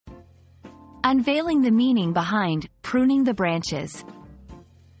Unveiling the meaning behind pruning the branches.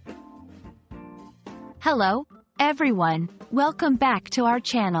 Hello, everyone. Welcome back to our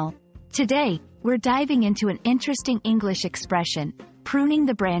channel. Today, we're diving into an interesting English expression, pruning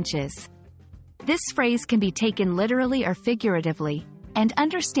the branches. This phrase can be taken literally or figuratively, and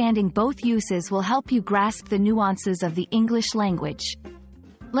understanding both uses will help you grasp the nuances of the English language.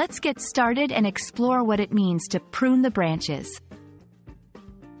 Let's get started and explore what it means to prune the branches.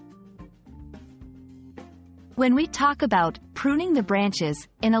 When we talk about pruning the branches,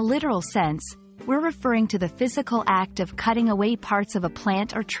 in a literal sense, we're referring to the physical act of cutting away parts of a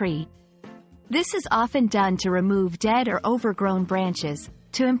plant or tree. This is often done to remove dead or overgrown branches,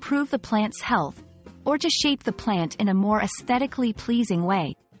 to improve the plant's health, or to shape the plant in a more aesthetically pleasing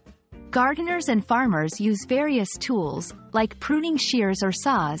way. Gardeners and farmers use various tools, like pruning shears or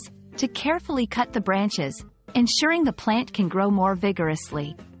saws, to carefully cut the branches, ensuring the plant can grow more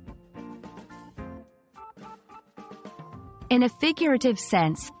vigorously. In a figurative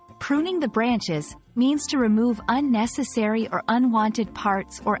sense, pruning the branches means to remove unnecessary or unwanted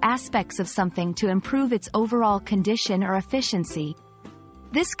parts or aspects of something to improve its overall condition or efficiency.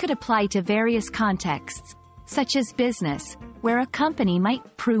 This could apply to various contexts, such as business, where a company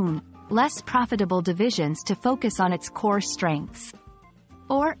might prune less profitable divisions to focus on its core strengths.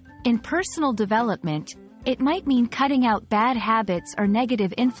 Or, in personal development, it might mean cutting out bad habits or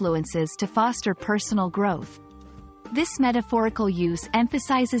negative influences to foster personal growth. This metaphorical use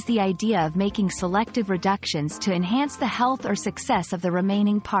emphasizes the idea of making selective reductions to enhance the health or success of the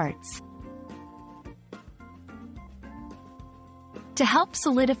remaining parts. To help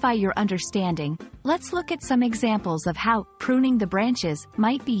solidify your understanding, let's look at some examples of how pruning the branches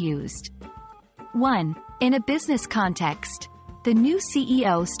might be used. 1. In a business context, the new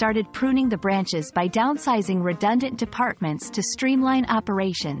CEO started pruning the branches by downsizing redundant departments to streamline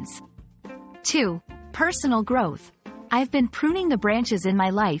operations. 2. Personal growth. I've been pruning the branches in my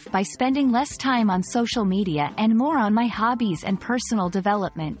life by spending less time on social media and more on my hobbies and personal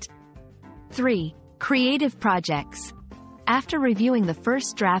development. 3. Creative projects. After reviewing the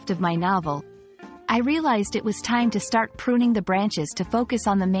first draft of my novel, I realized it was time to start pruning the branches to focus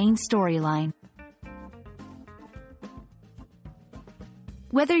on the main storyline.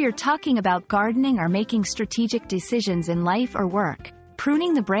 Whether you're talking about gardening or making strategic decisions in life or work,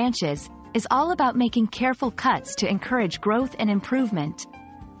 pruning the branches is all about making careful cuts to encourage growth and improvement.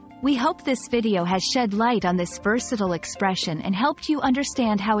 We hope this video has shed light on this versatile expression and helped you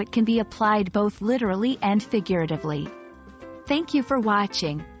understand how it can be applied both literally and figuratively. Thank you for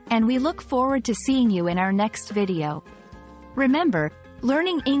watching, and we look forward to seeing you in our next video. Remember,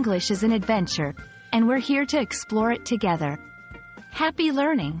 learning English is an adventure, and we're here to explore it together. Happy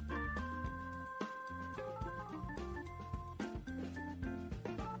learning!